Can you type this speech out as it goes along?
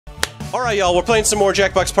Alright, y'all, we're playing some more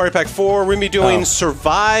Jackbox Party Pack 4. We're going to be doing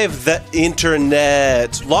Survive the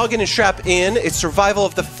Internet. Log in and strap in. It's survival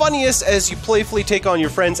of the funniest as you playfully take on your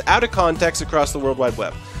friends out of context across the World Wide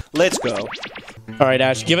Web. Let's go. Alright,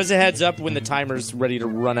 Ash, give us a heads up when the timer's ready to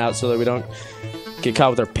run out so that we don't get caught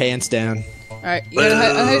with our pants down. Alright,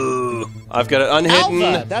 I've got it unhidden.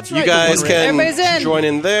 Alpha, that's right. You guys can join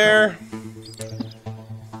in there.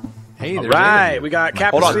 Hey, all right, we got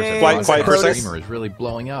Captain. Hold on, quiet for a second. Gamer is really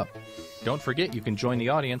blowing up. Don't forget, you can join the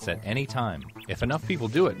audience at any time. If enough people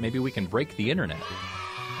do it, maybe we can break the internet.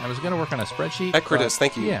 I was going to work on a spreadsheet. Ecritus,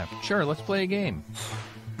 thank you. Yeah, sure, let's play a game.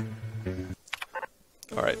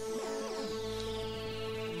 All right.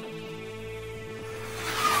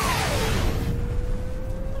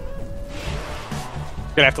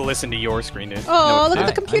 Gonna have to listen to your screen, dude. Oh, look at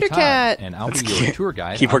the computer cat. And I'll be your tour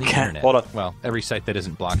guide Keyboard on the cat. internet. Hold on. Well, every site that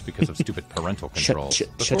isn't blocked because of stupid parental controls.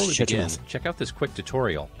 Before we begin, check out this quick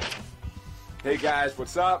tutorial. Hey guys,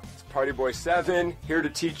 what's up? It's PartyBoy7 here to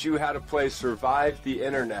teach you how to play Survive the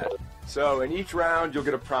Internet. So in each round, you'll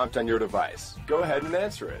get a prompt on your device. Go ahead and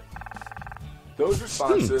answer it. Those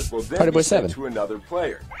responses will then be sent to another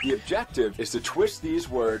player. The objective is to twist these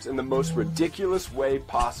words in the most ridiculous way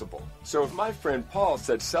possible. So if my friend Paul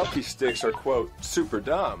said selfie sticks are, quote, super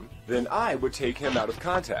dumb, then I would take him out of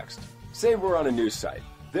context. Say we're on a news site.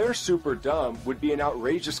 Their super dumb would be an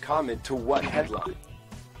outrageous comment to what headline?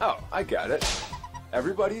 Oh, I got it.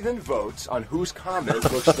 Everybody then votes on whose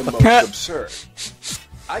comment looks the most absurd.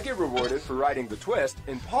 I get rewarded for writing the twist,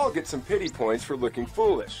 and Paul gets some pity points for looking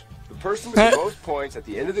foolish. The person with the most points at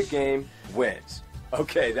the end of the game wins.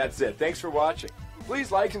 Okay, that's it. Thanks for watching.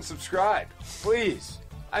 Please like and subscribe. Please.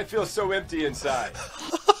 I feel so empty inside.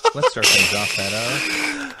 Let's start things off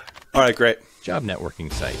that All right, great. job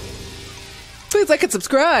networking site. Please like and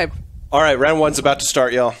subscribe. All right, round one's about to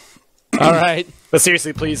start, y'all. Alright. But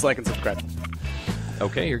seriously, please like and subscribe.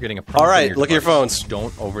 Okay, you're getting a prompt. All right, look at your phones.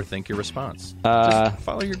 Don't overthink your response. Just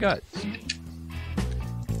follow your gut.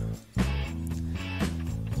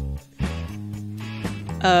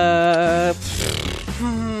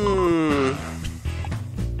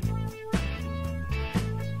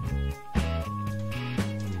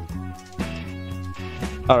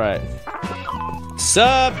 Alright.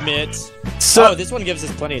 Submit. So, this one gives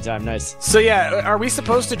us plenty of time. Nice. so yeah, are we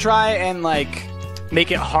supposed to try and like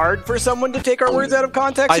make it hard for someone to take our words out of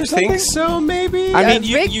context? I or something? think so, maybe? I mean,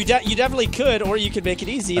 you definitely could, or you could make it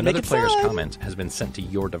easy and Another make it player's fun. comment has been sent to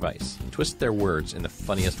your device. Twist their words in the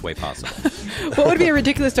funniest way possible. What would be a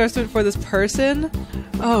ridiculous starstment for this person?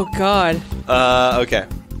 Oh, God. Okay.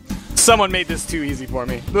 Someone made this too easy for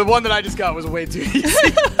me. The one that I just got was way too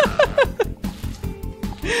easy.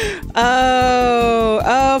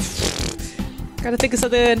 Gotta think of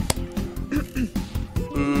something.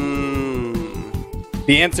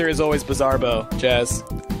 The answer is always Bizarbo, Jazz.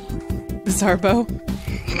 Bizarbo.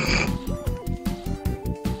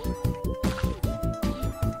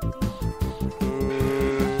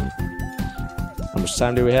 How much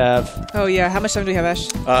time do we have? Oh, yeah. How much time do we have, Ash?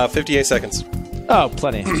 58 seconds. Oh,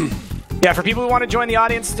 plenty. Yeah, for people who want to join the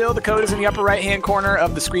audience still, the code is in the upper right-hand corner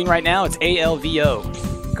of the screen right now. It's ALVO.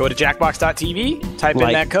 Go to jackbox.tv, type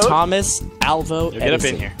in that code. Thomas Alvo You'll get up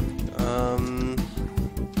in here.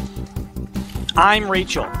 I'm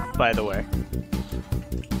Rachel, by the way.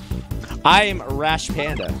 I'm Rash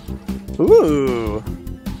Panda. Ooh.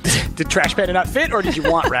 Did Trash Panda not fit, or did you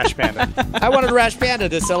want Rash Panda? I wanted Rash Panda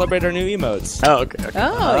to celebrate our new emotes. Oh, okay.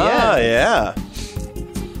 Oh, yeah. yeah.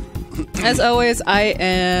 Ah. As always, I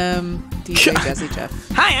am DJ Jesse Jeff.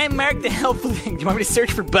 Hi, I'm Mark the Helpling. Do you want me to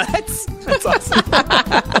search for butts? That's awesome.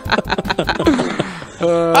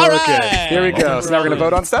 All right. Okay, here we go. So now we're going to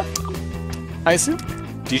vote on stuff? I assume?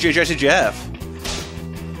 DJ Jesse Jeff.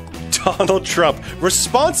 Donald Trump.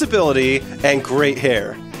 Responsibility and great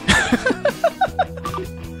hair.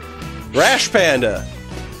 Rash Panda.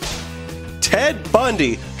 Ted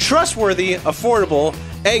Bundy. Trustworthy, affordable,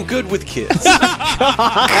 and good with kids.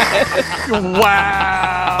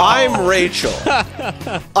 Wow. I'm Rachel.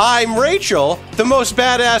 I'm Rachel, the most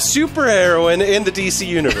badass superheroine in the DC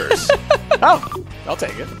universe. Oh, I'll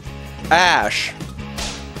take it. Ash.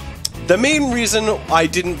 The main reason I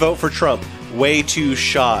didn't vote for Trump. Way too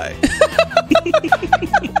shy.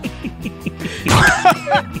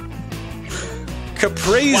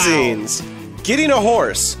 Caprazines. Wow. Getting a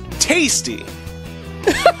horse. Tasty.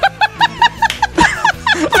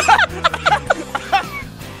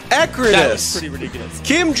 Ecritus. That was pretty ridiculous.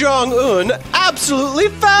 Kim Jong-un. Absolutely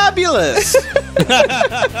fabulous.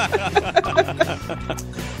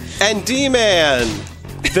 And D-Man.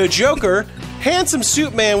 The Joker. Handsome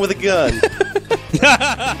suit man with a gun.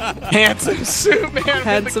 Handsome suit man.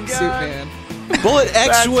 Handsome suit man. Bullet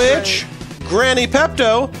X Switch. Granny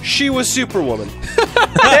Pepto. She was Superwoman.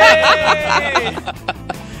 Hey!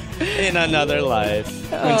 In another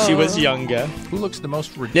life, when she was younger. Who looks the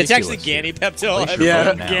most ridiculous? It's actually Ganny Pepto. Place your Yeah,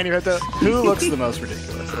 vote now. Ganny Pepto. Who looks the most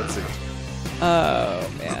ridiculous? Let's see. Oh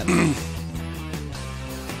man.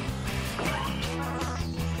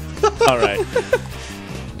 All right.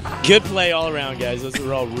 Good play all around, guys. Those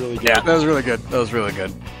were all really good. Yeah, that was really good. That was really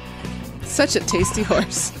good. Such a tasty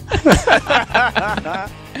horse.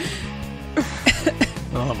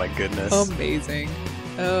 Oh my goodness. Amazing.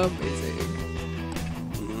 Amazing.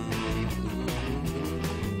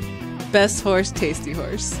 Best horse, tasty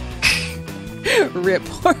horse. Rip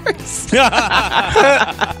horse. It's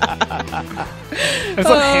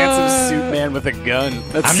a handsome suit man with a gun.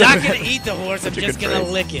 That's I'm so not bad. going to eat the horse. I'm a just good going to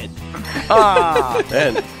phrase. lick it.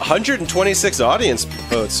 And 126 audience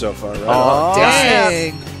votes so far, right? Oh,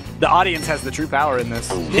 Dang. the audience has the true power in this.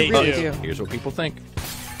 They really do. do. Here's what people think.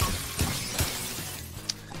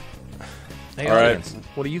 Hey, All right. audience,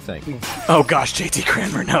 what do you think? Oh gosh, JT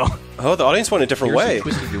Cranmer, no. Oh, the audience went a different Here's way. who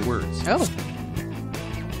twisted your words. Oh.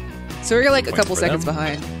 So we're like a Points couple for seconds them.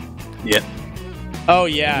 behind. Yeah. Oh,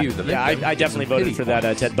 yeah. You, the Yeah, victim, I get definitely some voted pity for that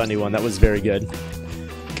points. Ted Bundy one. That was very good.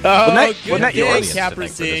 Oh, wasn't that good yours? day, Capper To thank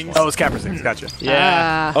for this sings. Oh, it's Capper Sings. Gotcha.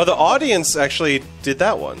 Yeah. Oh, the audience actually did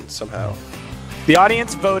that one somehow. The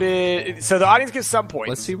audience voted. So the audience gives some points.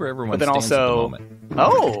 Let's see where everyone But then stands at the also- moment.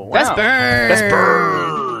 Oh, wow. Best burn. Best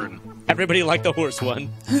burn. Everybody liked the horse one.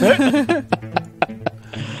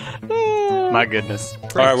 My goodness. All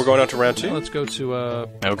right, we're going on to round Now 2. let's go to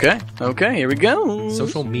Okay. Okay, here we go.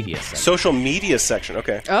 social media section. Social media section.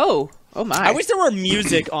 Okay. Oh. Oh my. I wish there were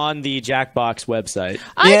music on the Jackbox website.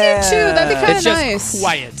 I Yeah. do too. That'd be kind It's of just nice.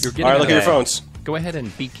 quiet. You're getting All right, look at your okay. phones. Go ahead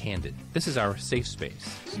and be candid. This is our safe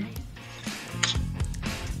space.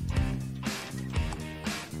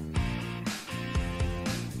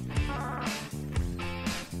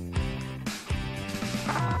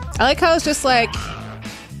 I like how it's just they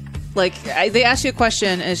ask you a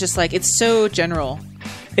question and it's just like it's so general,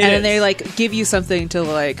 and then they like give you something to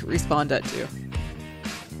like respond to.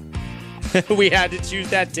 We had to choose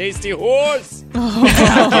that tasty horse.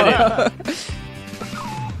 I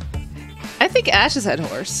think Ash has had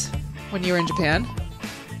horse when you were in Japan,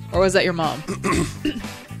 or was that your mom?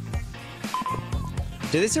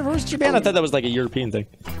 Did they serve horse in Japan? I thought that was like a European thing.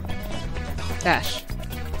 Ash.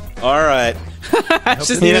 All right.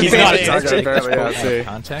 Just Yeah, he's he's not not answering. apparently, Quote let's out of see.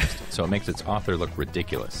 context, so it makes its author look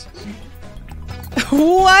ridiculous.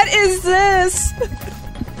 What is this?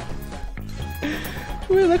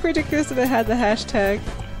 We look ridiculous if it had the hashtag.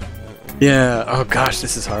 Yeah. Oh gosh,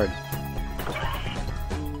 this is hard.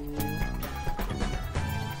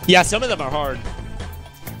 Yeah, some of them are hard.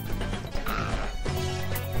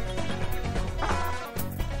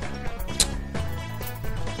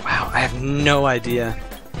 Wow, I have no idea.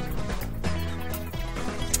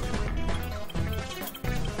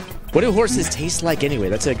 What do horses taste like anyway?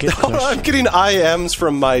 That's a good I'm question. getting IMs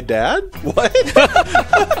from my dad? What?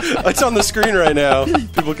 It's on the screen right now.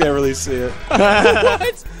 People can't really see it.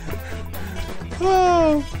 What?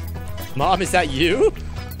 Oh. Mom, is that you?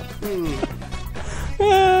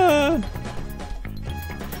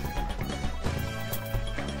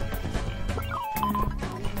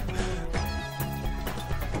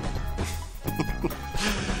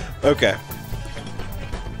 Okay.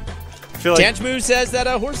 I feel like Tanchmoo says that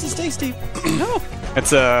a horse is tasty.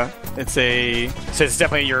 It's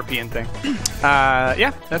definitely a European thing.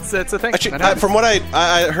 Yeah, that's a thing. actually, That happens. from what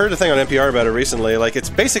I heard a thing on NPR about it recently, like it's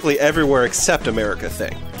basically everywhere except America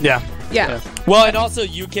thing. Yeah. Yeah. Well, and also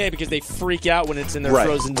UK because they freak out when it's in their Right.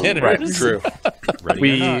 frozen dinners. Right. True.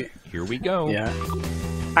 Ready or not, here we go. Yeah.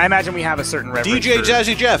 I imagine we have a certain reference. DJ for-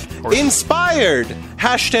 Jazzy Jeff, inspired.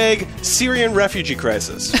 Hashtag Syrian refugee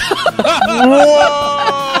crisis.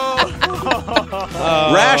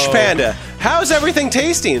 Rash Panda, how's everything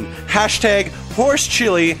tasting? Hashtag horse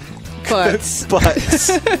chili But butts.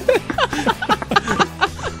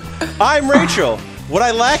 I'm Rachel. What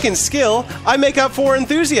I lack in skill, I make up for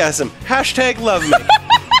enthusiasm. Hashtag love me.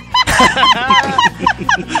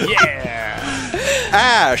 Yeah.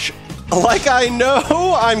 Ash, like I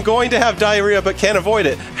know I'm going to have diarrhea but can't avoid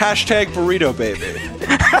it. Hashtag burrito baby.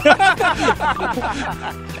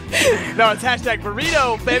 No, it's hashtag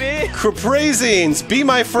burrito, baby. Crapraisines, be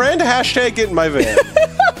my friend. Hashtag get in my van.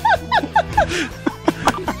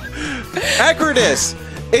 Acridus,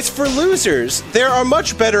 it's for losers. There are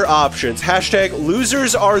much better options. Hashtag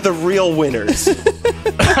losers are the real winners.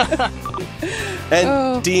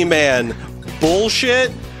 And D-Man,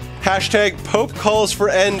 bullshit. Hashtag Pope calls for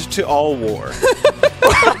end to all war.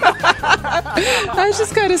 That's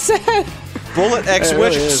just kind of sad. Bullet X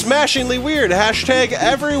Witch, smashingly weird. Hashtag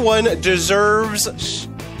everyone deserves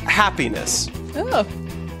happiness. Oh.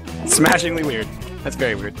 Smashingly weird. That's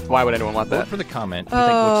very weird. Why would anyone want Vote that? for the comment. You Oh,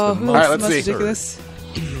 think looks the who's most All right, let's the most see. ridiculous?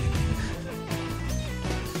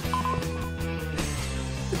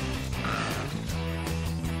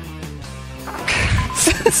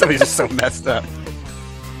 Somebody's just so messed up.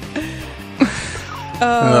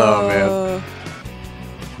 Oh, man.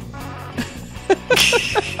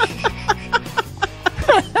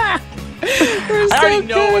 I already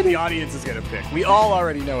know what the audience is going to pick. We all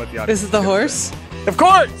already know what the audience Is it the horse? pick. Of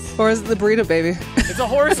course! Or is it the burrito baby? It's a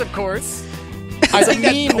horse, of course. It's a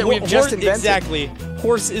meme that we've just invented. Exactly.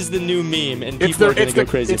 Horse is the new meme, and It's people the, are going it's to go the,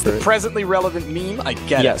 crazy it's for the it. presently relevant meme. I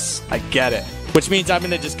get Yes. it. I get it. Which means I'm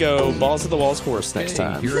going to just go balls to the walls horse next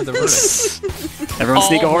time. Here are the verdicts. Everyone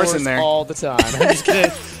sneak a All horse in there. all the time. I'm just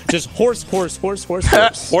gonna just horse.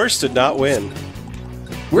 Horse did not win.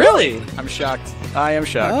 Really? I'm shocked. I am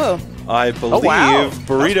shocked. Oh. I believe wow. That was Burrito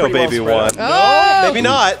pretty well Baby spread won. out. Oh! Maybe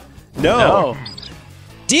not. No. No.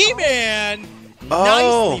 D-Man!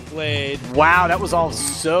 Oh. Nicely played. Wow, that was all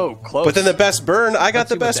so close. But then the best burn, I got Let's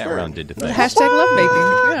the see what best that burn. round did to things. Hashtag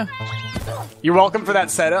lovemaking. Yeah. You're welcome for that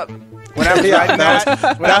setup. When I was Yeah, writing that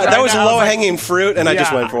that was I like, low-hanging fruit, and I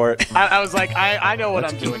just Yeah. went for it. I was like, I know what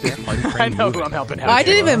I'm doing here. I know who I'm helping out. Well, I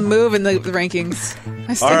didn't even move in the rankings.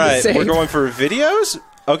 I stayed All the right, same. we're going for videos?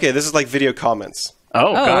 Okay, this is like video comments. Oh,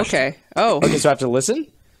 Oh, gosh. okay. Oh. Okay, so I have to listen?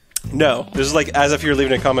 No, this is like as if you're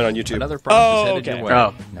leaving a comment on YouTube. Another prompt Oh, is headed okay. your way.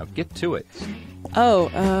 Oh. Now get to it. Oh,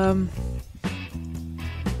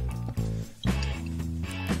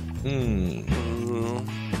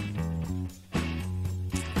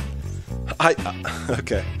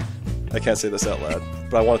 Okay. I can't say this out loud,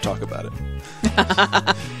 but I want to talk about it.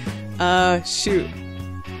 shoot.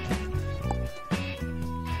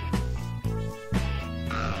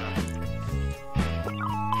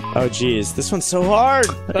 Oh, geez. This one's so hard.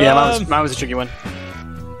 Yeah, mine was a tricky one.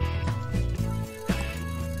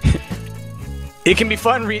 It can be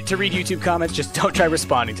fun to read YouTube comments, just don't try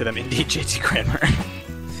responding to them. Indeed, JT Kramer.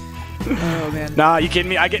 Oh, man. Nah, you kidding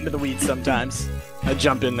me? I get into the weeds sometimes. I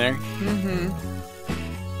jump in there.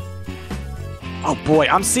 Oh boy,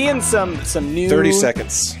 I'm seeing some new 30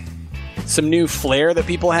 seconds. some new flair that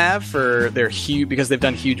people have for their huge because they've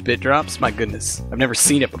done huge bit drops. My goodness, I've never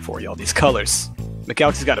seen it before, y'all. These colors.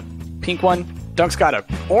 McAlex's got a pink one. Dunk's got a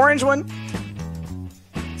orange one.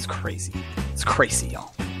 It's crazy. It's crazy,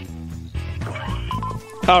 y'all.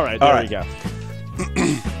 All right, there All we go.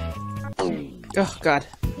 Oh, God.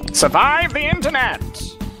 Survive the internet.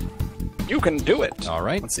 You can do it. All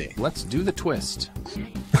right. Let's see. Let's do the twist.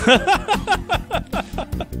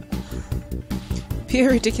 Be a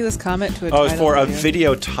ridiculous comment to a Oh, it's title for a video.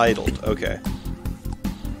 video titled. Okay.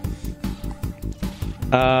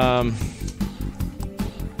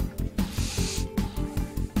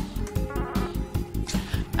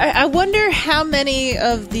 I wonder how many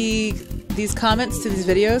of these comments to these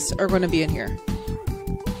videos are going to be in here.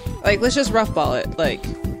 Like, let's just roughball it. Like,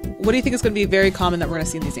 what do you think is going to be very common that we're going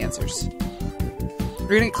to see in these answers? Are we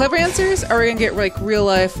going to get clever answers, or are we going to get, like,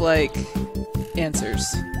 real-life, like, answers?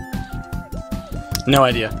 No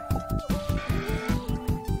idea.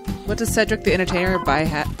 What does Cedric the Entertainer buy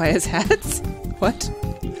his hats? What?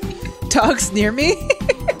 Dogs near me?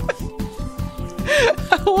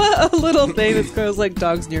 What a little thing that goes like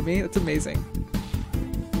dogs near me. That's amazing.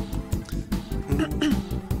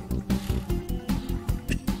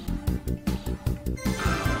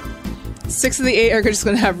 Six of the 8 are just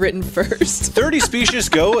going to have written first. 30 species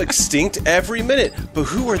go extinct every minute. But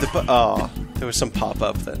who are the... there was some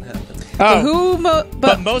pop-up that happened. Oh, But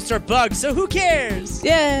but most are bugs, so who cares?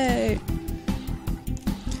 yay!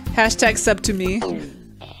 Hashtag sub to me.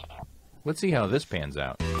 Let's see how this pans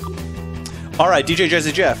out. All right, DJ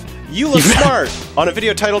Jazzy Jeff, you look smart on a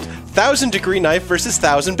video titled 1,000 Degree Knife versus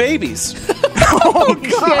 1,000 Babies.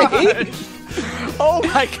 Okay. Oh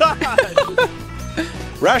my god!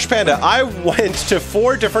 Rash Panda, I went to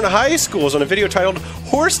 4 different high schools on a video titled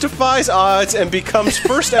Horse Defies Odds and Becomes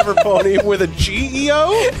First Ever Pony with a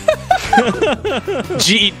GEO?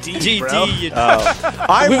 GED, bro.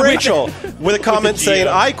 I'm Rachel with a comment saying,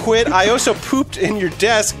 I quit. I also pooped in your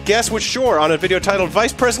desk. Guess which shore on a video titled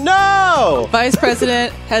Vice President. No! Vice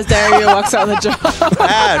President has diarrhea, walks out on the job.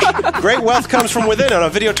 Ash, great wealth comes from within on a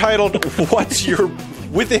video titled What's Your...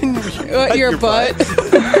 Within What, your butt?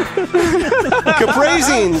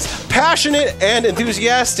 Caprazines, passionate and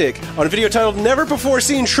enthusiastic on a video titled Never Before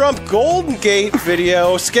Seen Trump Golden Gate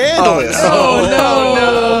video scandalous.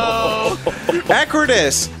 Oh, no.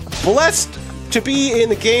 Acritus, Blessed to be in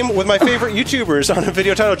the game with my favorite YouTubers on a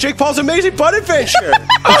video titled Jake Paul's Amazing Butt Adventure.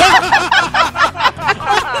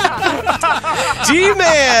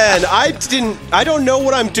 D-Man, I don't know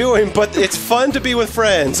what I'm doing, but it's fun to be with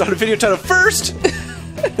friends on a video titled First.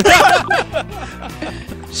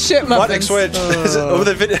 Shit What muffins. Switch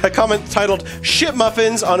with a comment titled Shit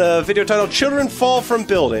Muffins on a video titled Children Fall from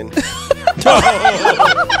Building. All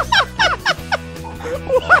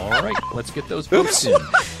right, let's get those votes in.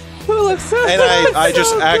 Who looks so And I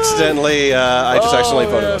just accidentally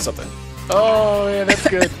voted on something. Oh, man, that's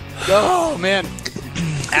good. Oh, man.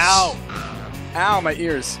 Ow. Ow, my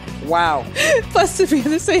ears. Wow. Plus to be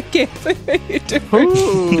in the same game with you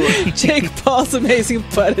doing Jake Paul's Amazing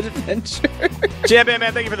Butt Adventure. Jam-Man,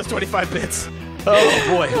 man, thank you for those 25 bits. Oh,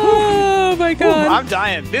 boy. Oh my Ooh, god. I'm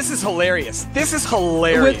dying. This is hilarious. This is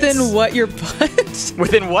hilarious. Within what, your butt?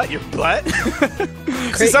 Within what? Your butt?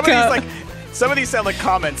 See, some of these sound like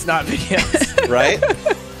comments, not videos. Right?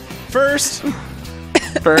 First.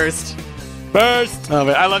 Oh,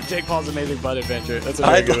 man, I love Jake Paul's Amazing Butt Adventure. That's a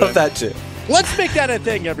very I good love one. that too. Let's make that a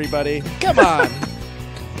thing, everybody. Come on.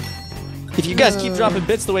 If you guys keep dropping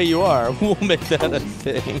bits the way you are, we'll make that a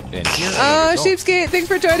thing. And here are the results. Sheepskate, thanks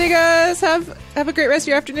for joining us. Have a great rest of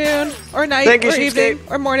your afternoon, or night, Thank you, or evening, Sheepskate.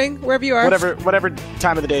 or morning, wherever you are. Whatever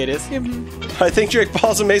time of the day it is. I think Jake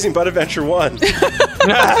Paul's Amazing Butt Adventure won. Of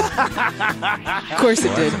course it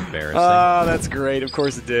Well, did. that's embarrassing. Oh, that's great. Of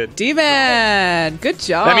course it did. D-Man, good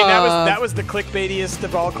job. I mean, that was the clickbaitiest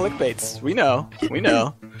of all clickbaits. We know.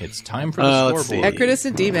 It's time for the let's scoreboard. see. Ecrodus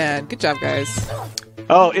and D-Man, good job, guys.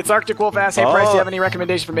 Oh, it's Arctic Wolf asks, hey, Price, do Oh. you have any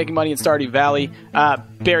recommendation for making money in Stardew Valley?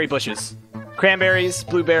 Berry bushes. Cranberries,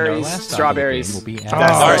 blueberries, Our last strawberries. will be That's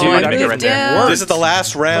Alright, the dude, one I right there. down. This is the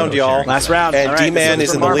last round, y'all. Last round. And All right, D-Man this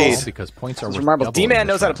is in the marbles. lead. Because points are Those worth are marbles. doubling D-Man in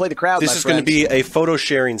knows how to this play the crowd, This my is going to friend. be a photo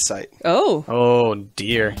sharing site. Oh. Oh,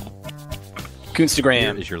 dear. Here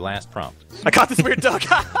Coonstagram. is your last prompt. I caught this weird duck.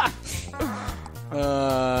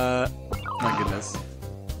 My goodness.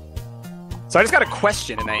 So I just got a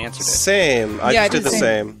question and I answered it. Same. I Yeah, just I did did the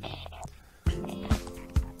same. same.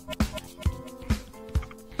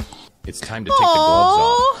 It's time to take the gloves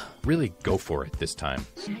off. Really go for it this time.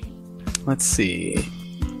 Let's see.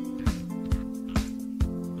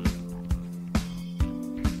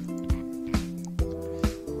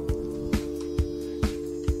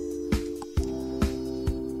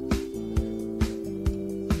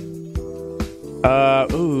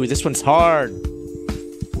 Ooh, this one's hard.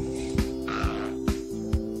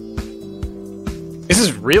 This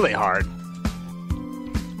is really hard.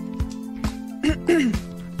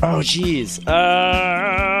 Oh, jeez.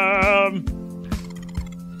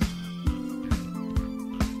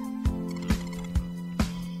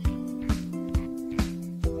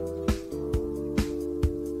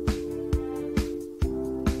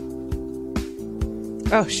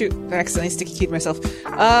 Oh, shoot. I accidentally sticky keyed myself.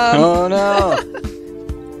 Oh, no.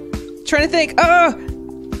 Trying to think. Oh!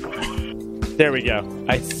 There we go.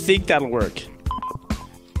 I think that'll work.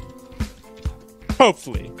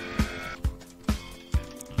 Hopefully.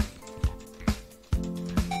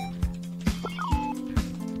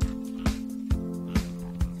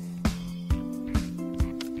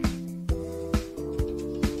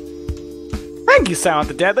 Thank you, Silent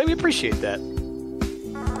the Deadly. We appreciate that.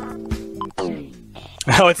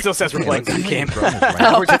 Oh, it still says we're playing that game.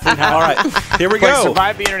 We're different now. All right, here we Play go.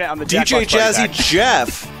 Survive the Internet on the DJ Jackbox Party Jazzy Pack.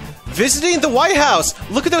 Jeff visiting the White House.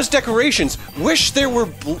 Look at those decorations. Wish there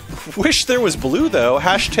was blue though.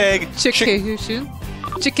 Hashtag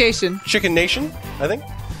Chication. Chicken Nation, I think.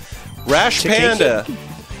 Rash Panda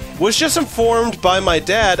was just informed by my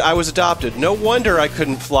dad I was adopted. No wonder I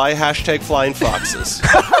couldn't fly. Hashtag flying foxes.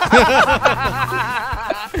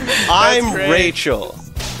 I'm great. Rachel.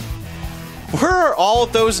 Where are all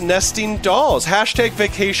those nesting dolls? Hashtag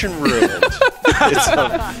vacation ruined. It's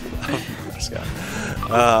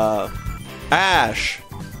Ash.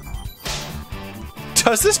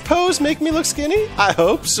 Does this pose make me look skinny? I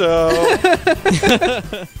hope so.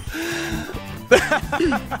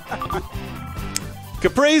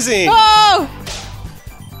 Caprazine. Oh!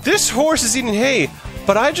 This horse is eating hay,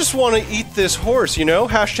 but I just want to eat this horse, you know?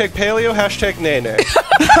 Hashtag paleo, hashtag nene.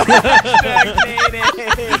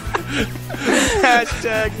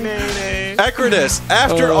 Hashtag Nene. Ecrodus,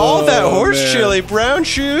 after all that horse man. chili, brown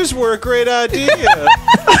shoes were a great idea.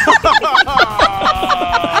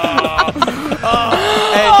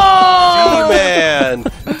 And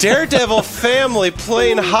D-Man, Daredevil family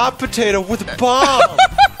playing hot potato with a bomb.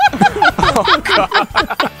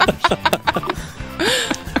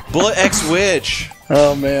 Bullet X Witch.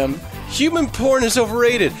 Oh, man. Human porn is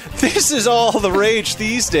overrated. This is all the rage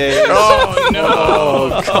these days. Oh no!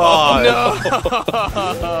 Oh God!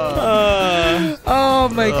 Oh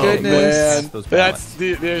my goodness. Man.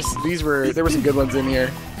 There were some good ones in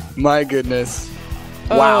here. My goodness.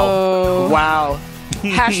 Wow. Oh. Wow.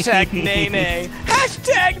 Hashtag nay.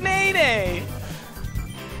 Hashtag nay.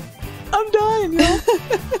 I'm dying, yo.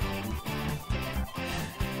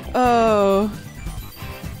 Oh.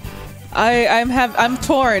 I'm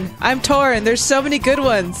torn. I'm torn. There's so many good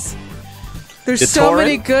ones. There's so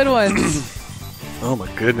many good ones. Oh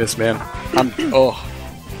my goodness, man. My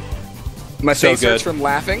So face hurts good. from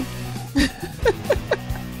laughing.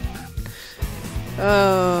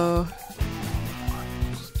 Oh.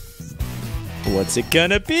 What's it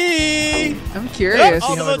gonna be? I'm curious.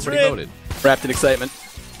 Oh, See how votes everybody are in. voted. Wrapped in excitement.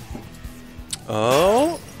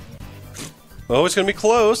 Oh, it's gonna be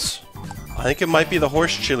close. I think it might be the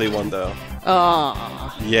horse chili one though.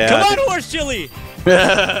 Aw. Yeah. Come on, horse chili!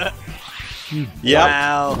 Yep.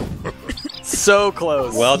 Wow. So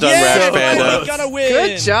close. Well done, Yeah, Rash we Panda. gotta win.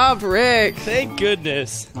 Good job, Rick. Thank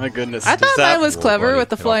goodness. My goodness. I thought that- mine was clever buddy, with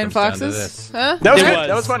the it all flying comes down to foxes. this. Huh? That was It good. was.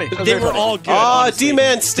 That was funny. That was They very were funny. all good. Ah, honestly.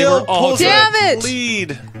 D-Man still They were all pulls good. Damn the it!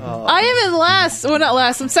 lead. I am in last. Well, not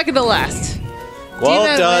last. I'm second to last. Well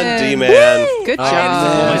D-Man done, wins. D-Man. Good I job. had to pull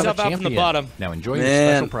We have myself a out from the champion. bottom. Now enjoy your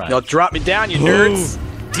Man, special prize. y'all drop me down, you nerds.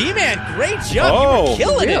 D-Man, great job. Oh. You were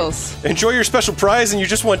killing it. Reels. Enjoy your special prize, and you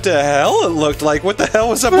just went to hell. It looked like. What the hell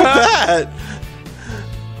was up with that?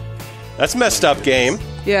 That's messed up, game.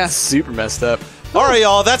 Yeah. Super messed up. All right,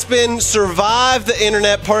 y'all. That's been Survive the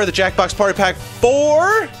Internet, part of the Jackbox Party Pack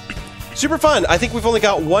 4. Super fun. I think we've only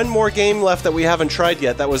got one more game left that we haven't tried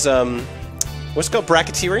yet. That was what's it called?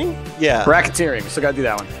 Bracketeering? Yeah. Bracketeering. Still gotta do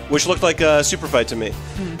that one. Which looked like a super fight to me.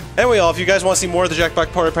 Anyway, y'all, if you guys want to see more of the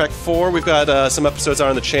Jackbox Party Pack 4, we've got some episodes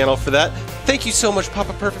on the channel for that. Thank you so much,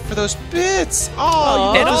 Papa Perfect, for those bits.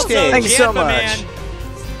 Oh, you And love this also, game. Thank you so Gamma much. Man, 7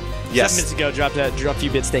 minutes Yes. ago, dropped a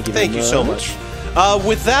few bits. Thank you. Thank very you so much.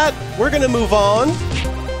 With that, we're going to move on